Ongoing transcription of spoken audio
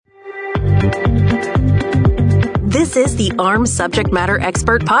This is the AHRMM Subject Matter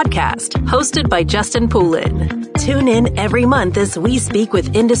Expert Podcast, hosted by Justin Poulin. Tune in every month as we speak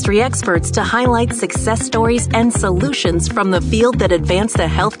with industry experts to highlight success stories and solutions from the field that advance the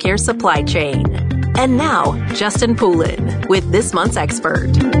healthcare supply chain. And now, Justin Poulin with this month's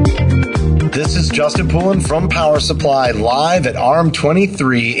expert. This is Justin Poulin from Power Supply, live at AHRMM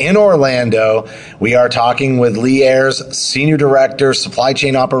 23 in Orlando. We are talking with Lee Ayers, Senior Director, Supply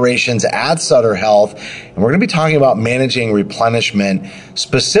Chain Operations at Sutter Health. And we're going to be talking about managing replenishment,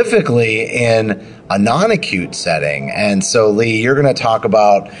 specifically in a non-acute setting. And so, Lee, you're going to talk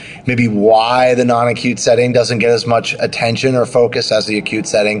about maybe why the non-acute setting doesn't get as much attention or focus as the acute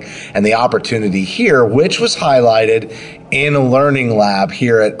setting, and the opportunity here, which was highlighted in a learning lab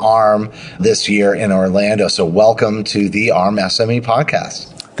here at AHRMM this year in Orlando. So welcome to the AHRMM SME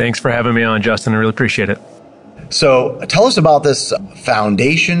Podcast. Thanks for having me on, Justin. I really appreciate it. So tell us about this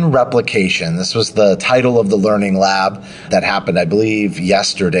foundation replication. This was the title of the learning lab that happened, I believe,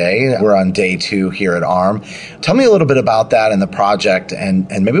 yesterday. We're on day 2 here at AHRMM. Tell me a little bit about that and the project, and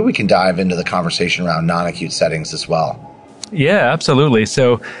maybe we can dive into the conversation around non-acute settings as well. Yeah, absolutely.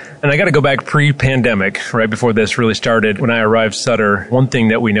 So, and I got to go back pre-pandemic, right before this really started. When I arrived Sutter, one thing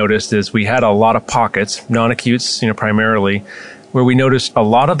that we noticed is we had a lot of pockets, non-acutes, primarily, where we noticed a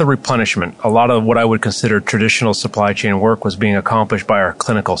lot of the replenishment, a lot of what I would consider traditional supply chain work was being accomplished by our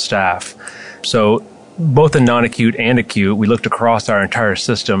clinical staff. So both in non-acute and acute, we looked across our entire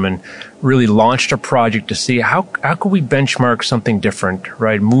system and really launched a project to see how could we benchmark something different,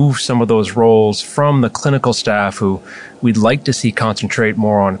 right? Move some of those roles from the clinical staff who we'd like to see concentrate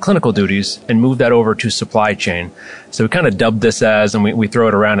more on clinical duties and move that over to supply chain. So we kind of dubbed this as, and we throw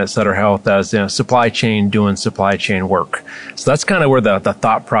it around at Sutter Health as, supply chain doing supply chain work. So that's kind of where the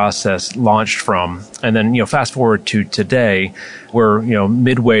thought process launched from. And then, fast forward to today, we're,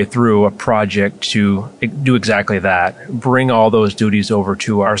 midway through a project to do exactly that, bring all those duties over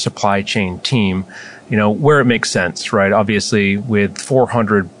to our supply chain team, where it makes sense, right? Obviously, with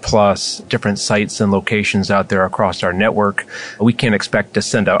 400 plus different sites and locations out there across our network, we can't expect to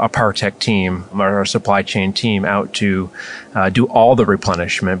send a Power Tech team, our supply chain team, out to do all the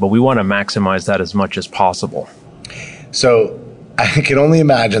replenishment, but we want to maximize that as much as possible. So I can only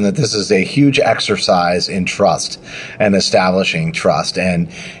imagine that this is a huge exercise in trust and establishing trust. And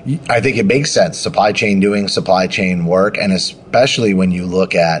I think it makes sense, supply chain doing supply chain work, and especially when you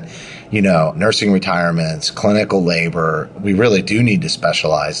look at nursing retirements, clinical labor, we really do need to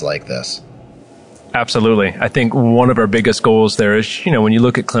specialize like this. Absolutely. I think one of our biggest goals there is, when you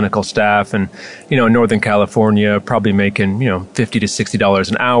look at clinical staff and, in Northern California, probably making, $50 to $60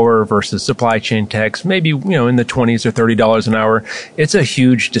 an hour versus supply chain techs, maybe, in the $20s or $30 an hour. It's a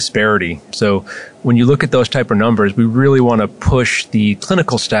huge disparity. So when you look at those type of numbers, we really want to push the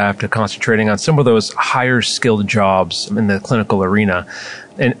clinical staff to concentrating on some of those higher skilled jobs in the clinical arena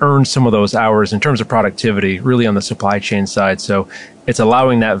and earn some of those hours in terms of productivity really on the supply chain side. So it's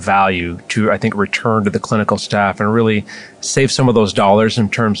allowing that value to, I think, return to the clinical staff and really save some of those dollars in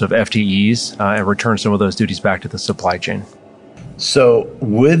terms of FTEs and return some of those duties back to the supply chain. So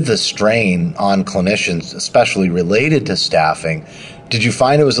with the strain on clinicians, especially related to staffing, did you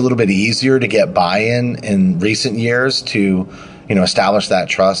find it was a little bit easier to get buy-in in recent years to, establish that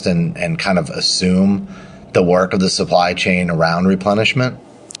trust and kind of assume the work of the supply chain around replenishment?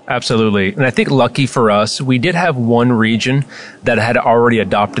 Absolutely. And I think lucky for us, we did have one region that had already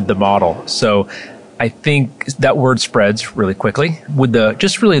adopted the model. So I think that word spreads really quickly with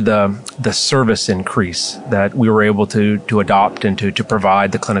the service increase that we were able to adopt and to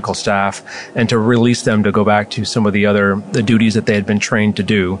provide the clinical staff and to release them to go back to some of the duties that they had been trained to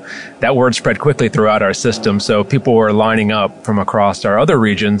do. That word spread quickly throughout our system. So people were lining up from across our other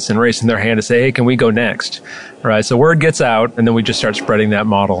regions and raising their hand to say, hey, can we go next? Right. So word gets out and then we just start spreading that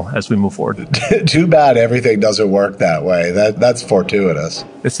model as we move forward. Too bad everything doesn't work that way. That's fortuitous.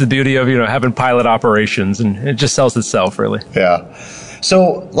 It's the beauty of, having pilot operations, and it just sells itself, really. Yeah.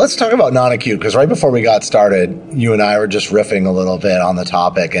 So let's talk about non-acute, because right before we got started, you and I were just riffing a little bit on the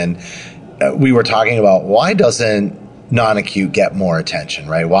topic, and we were talking about why doesn't non-acute get more attention,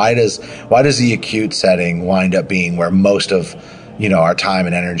 right? Why does the acute setting wind up being where most of, our time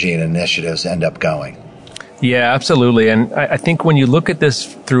and energy and initiatives end up going? Yeah, absolutely. And I think when you look at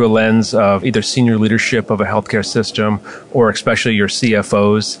this through a lens of either senior leadership of a healthcare system or especially your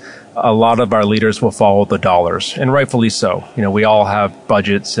CFOs, a lot of our leaders will follow the dollars, and rightfully so. We all have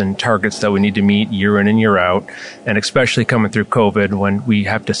budgets and targets that we need to meet year in and year out, and especially coming through COVID when we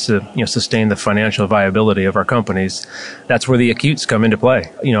have to sustain the financial viability of our companies. That's where the acutes come into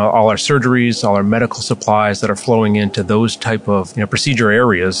play. All our surgeries, all our medical supplies that are flowing into those type of procedure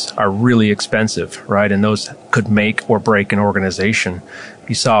areas are really expensive, right? And those could make or break an organization.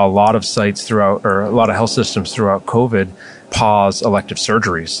 You saw a lot of sites throughout, or a lot of health systems throughout COVID, pause elective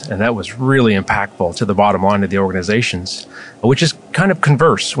surgeries. And that was really impactful to the bottom line of the organizations, which is kind of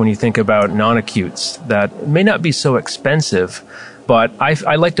converse when you think about non-acutes that may not be so expensive. But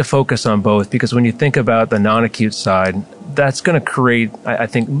I like to focus on both, because when you think about the non-acute side, that's going to create, I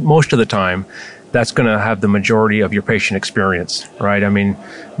think most of the time, that's going to have the majority of your patient experience, right? I mean,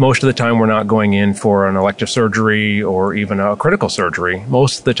 most of the time we're not going in for an elective surgery or even a critical surgery.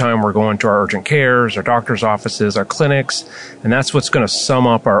 Most of the time we're going to our urgent cares, our doctor's offices, our clinics, and that's what's going to sum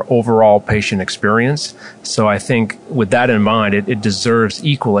up our overall patient experience. So I think with that in mind, it deserves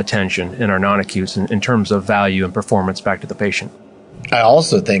equal attention in our non-acutes in terms of value and performance back to the patient. I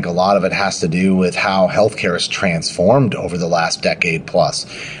also think a lot of it has to do with how healthcare has transformed over the last decade plus.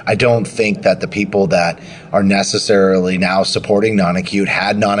 I don't think that the people that are necessarily now supporting non-acute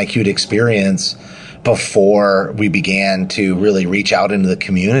had non-acute experience before we began to really reach out into the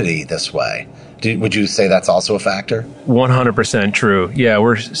community this way. Would you say that's also a factor? 100% true. Yeah,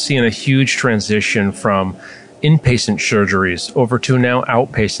 we're seeing a huge transition from inpatient surgeries over to now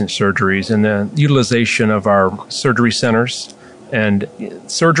outpatient surgeries, and the utilization of our surgery centers. And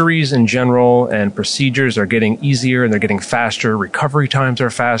surgeries in general and procedures are getting easier and they're getting faster. Recovery times are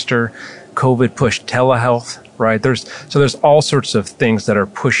faster. COVID pushed telehealth, right? There's all sorts of things that are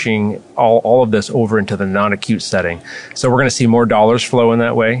pushing all of this over into the non-acute setting. So we're going to see more dollars flow in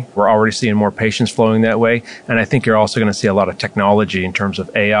that way. We're already seeing more patients flowing that way. And I think you're also going to see a lot of technology in terms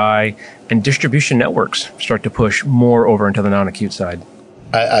of AI and distribution networks start to push more over into the non-acute side.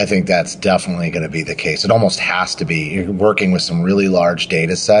 I think that's definitely going to be the case. It almost has to be. You're working with some really large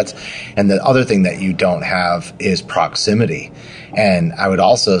data sets. And the other thing that you don't have is proximity. And I would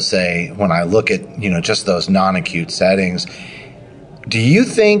also say, when I look at, just those non-acute settings, do you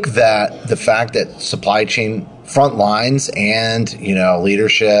think that the fact that supply chain front lines and,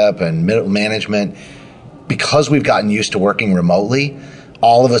 leadership and middle management, because we've gotten used to working remotely,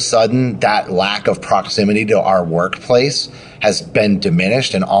 all of a sudden that lack of proximity to our workplace has been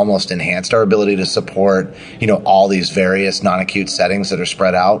diminished and almost enhanced our ability to support, all these various non-acute settings that are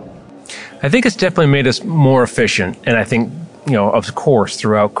spread out? I think it's definitely made us more efficient. And I think, of course,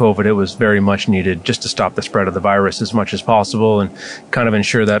 throughout COVID, it was very much needed just to stop the spread of the virus as much as possible and kind of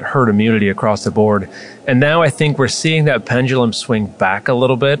ensure that herd immunity across the board. And now I think we're seeing that pendulum swing back a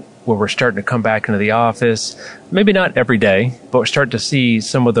little bit, where we're starting to come back into the office, maybe not every day, but we're starting to see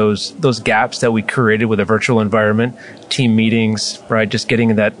some of those gaps that we created with a virtual environment, team meetings, right? Just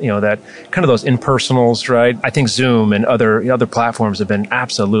getting that, that kind of those impersonals, right? I think Zoom and other platforms have been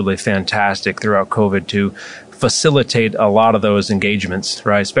absolutely fantastic throughout COVID to facilitate a lot of those engagements,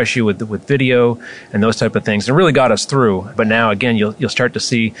 right? Especially with video and those type of things, and really got us through. But now, again, you'll start to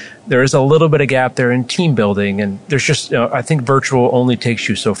see there is a little bit of gap there in team building, and there's just, I think virtual only takes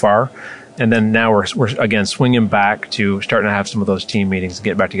you so far. And then now we're again swinging back to starting to have some of those team meetings and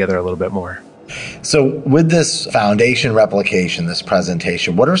get back together a little bit more. So with this foundation replication, this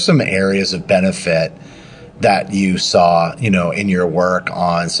presentation, what are some areas of benefit that you saw, in your work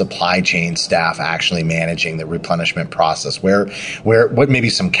on supply chain staff actually managing the replenishment process? What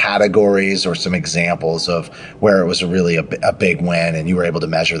maybe some categories or some examples of where it was really a big win and you were able to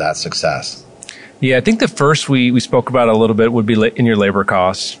measure that success? Yeah, I think the first we spoke about a little bit would be in your labor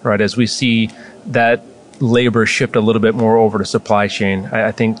costs, right? As we see that labor shift a little bit more over to supply chain,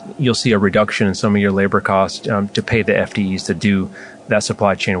 I think you'll see a reduction in some of your labor costs to pay the FTEs to do that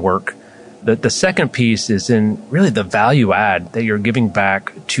supply chain work. The second piece is in really the value add that you're giving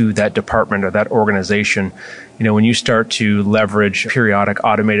back to that department or that organization. When you start to leverage periodic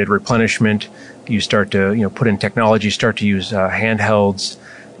automated replenishment, you start to put in technology, start to use handhelds,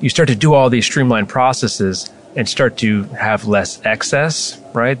 you start to do all these streamlined processes and start to have less excess,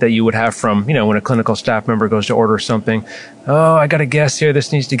 right? That you would have from, when a clinical staff member goes to order something. Oh, I got a guess here.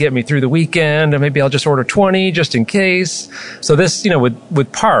 This needs to get me through the weekend, and maybe I'll just order 20 just in case. So this,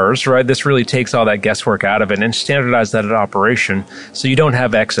 with PARS, right, this really takes all that guesswork out of it and standardize that at operation so you don't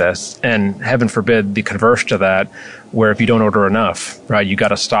have excess. And heaven forbid the converse to that, where if you don't order enough, right, you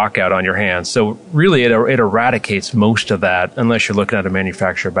got a stock out on your hands. So really it eradicates most of that unless you're looking at a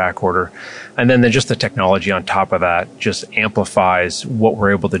manufacturer back order. And then just the technology on top of that just amplifies what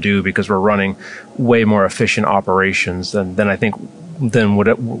we're able to do because we're running way more efficient operations than I think than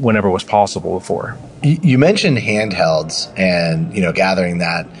whenever was possible before. You mentioned handhelds and, gathering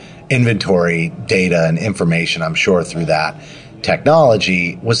that inventory data and information, I'm sure, through that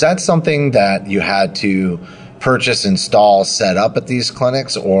technology. Was that something that you had to purchase, install, set up at these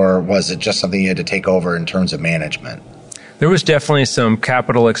clinics, or was it just something you had to take over in terms of management? There was definitely some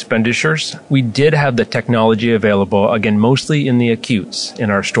capital expenditures. We did have the technology available, again, mostly in the acutes,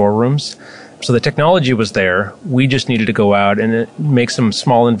 in our storerooms. So the technology was there. We just needed to go out and make some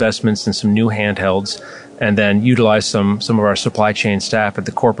small investments in some new handhelds, and then utilize some of our supply chain staff at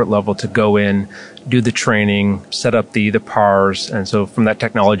the corporate level to go in, do the training, set up the PARs. And so from that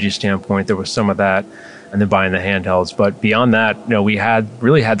technology standpoint, there was some of that, and then buying the handhelds. But beyond that, we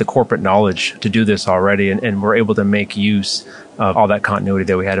really had the corporate knowledge to do this already, and we're able to make use of all that continuity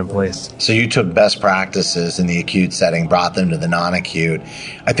that we had in place. So you took best practices in the acute setting, brought them to the non-acute.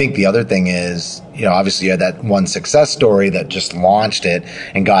 I think the other thing is, obviously you had that one success story that just launched it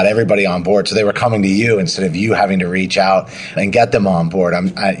and got everybody on board. So they were coming to you instead of you having to reach out and get them on board.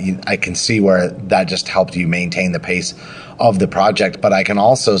 I can see where that just helped you maintain the pace of the project, but I can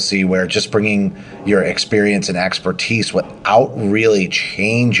also see where just bringing your experience and expertise without really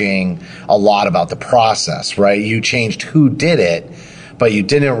changing a lot about the process, right? You changed who did it, but you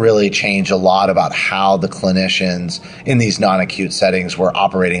didn't really change a lot about how the clinicians in these non-acute settings were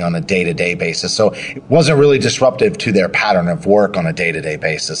operating on a day-to-day basis. So it wasn't really disruptive to their pattern of work on a day-to-day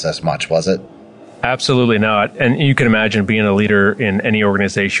basis as much, was it? Absolutely not. And you can imagine being a leader in any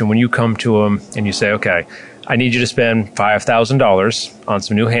organization, when you come to them and you say, okay, I need you to spend $5,000 on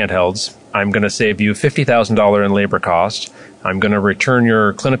some new handhelds. I'm going to save you $50,000 in labor cost. I'm going to return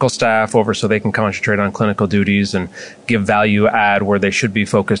your clinical staff over so they can concentrate on clinical duties and give value add where they should be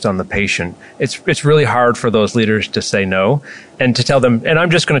focused on the patient. It's really hard for those leaders to say no and to tell them, and I'm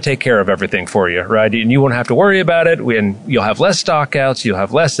just going to take care of everything for you, right? And you won't have to worry about it. And you'll have less stockouts. You'll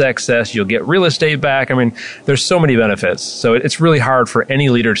have less excess. You'll get real estate back. I mean, there's so many benefits. So it's really hard for any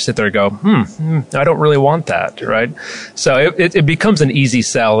leader to sit there and go, I don't really want that, right? So it becomes an easy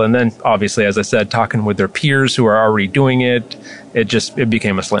sell. And then obviously, as I said, talking with their peers who are already doing it, it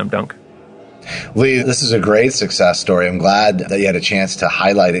became a slam dunk. Lee, this is a great success story. I'm glad that you had a chance to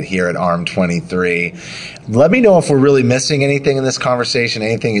highlight it here at AHRMM 23. Let me know if we're really missing anything in this conversation,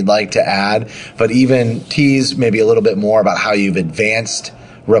 anything you'd like to add, but even tease maybe a little bit more about how you've advanced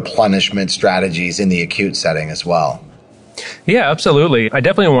replenishment strategies in the acute setting as well. Yeah, absolutely. I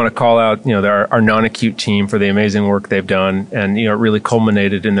definitely want to call out, our non-acute team for the amazing work they've done, and it really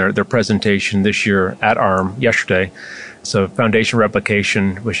culminated in their presentation this year at AHRMM yesterday. So foundation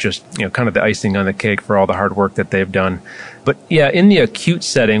replication was just, kind of the icing on the cake for all the hard work that they've done. But yeah, in the acute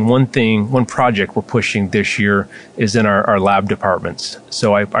setting, one project we're pushing this year is in our lab departments.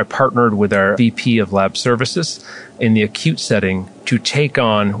 So I partnered with our VP of Lab Services in the acute setting to take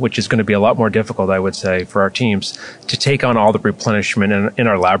on, which is going to be a lot more difficult, I would say, for our teams, to take on all the replenishment in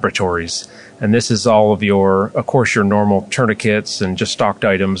our laboratories. And this is all of of course, your normal tourniquets and just stocked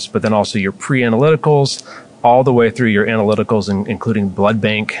items, but then also your pre-analyticals, all the way through your analyticals, including blood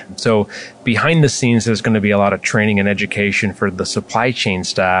bank. So behind the scenes, there's going to be a lot of training and education for the supply chain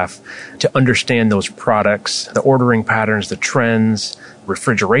staff to understand those products, the ordering patterns, the trends,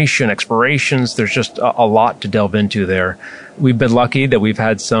 refrigeration, expirations. There's just a lot to delve into there. We've been lucky that we've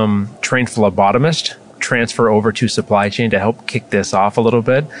had some trained phlebotomists transfer over to supply chain to help kick this off a little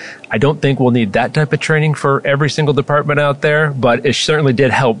bit. I don't think we'll need that type of training for every single department out there, but it certainly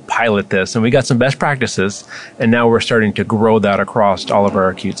did help pilot this. And we got some best practices, and now we're starting to grow that across all of our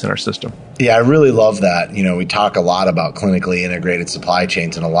acutes in our system. Yeah, I really love that. We talk a lot about clinically integrated supply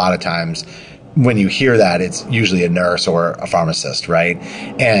chains, and a lot of times when you hear that, it's usually a nurse or a pharmacist, right?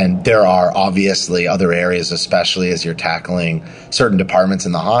 And there are obviously other areas, especially as you're tackling certain departments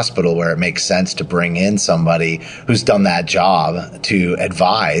in the hospital, where it makes sense to bring in somebody who's done that job to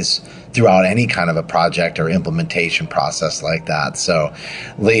advise throughout any kind of a project or implementation process like that. So,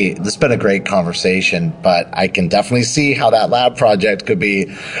 Lee, this has been a great conversation, but I can definitely see how that lab project could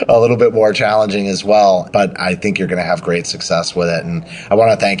be a little bit more challenging as well. But I think you're going to have great success with it. And I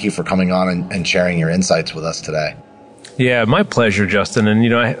want to thank you for coming on and sharing your insights with us today. Yeah, my pleasure, Justin.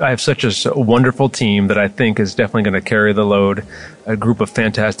 And, I have such a wonderful team that I think is definitely going to carry the load, a group of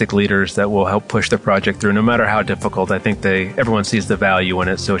fantastic leaders that will help push the project through no matter how difficult. I think everyone sees the value in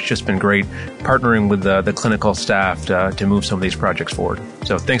it. So it's just been great partnering with the clinical staff to move some of these projects forward.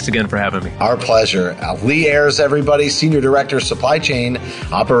 So thanks again for having me. Our pleasure. Lee Ayers, everybody, Senior Director, Supply Chain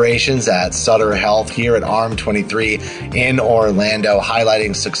Operations at Sutter Health here at AHRMM 23 in Orlando,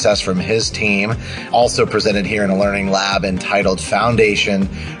 highlighting success from his team. Also presented here in a Learning Lab lab entitled Foundation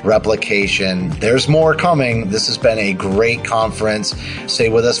Replication. There's more coming. This has been a great conference. Stay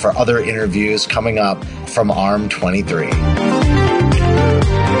with us for other interviews coming up from AHRMM 23.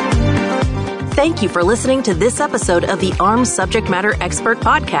 Thank you for listening to this episode of the AHRMM Subject Matter Expert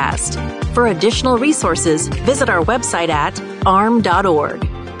Podcast. For additional resources, visit our website at ahrmm.org.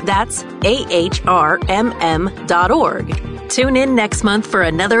 That's AHRMM.org. Tune in next month for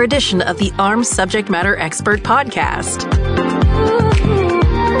another edition of the AHRMM Subject Matter Expert Podcast.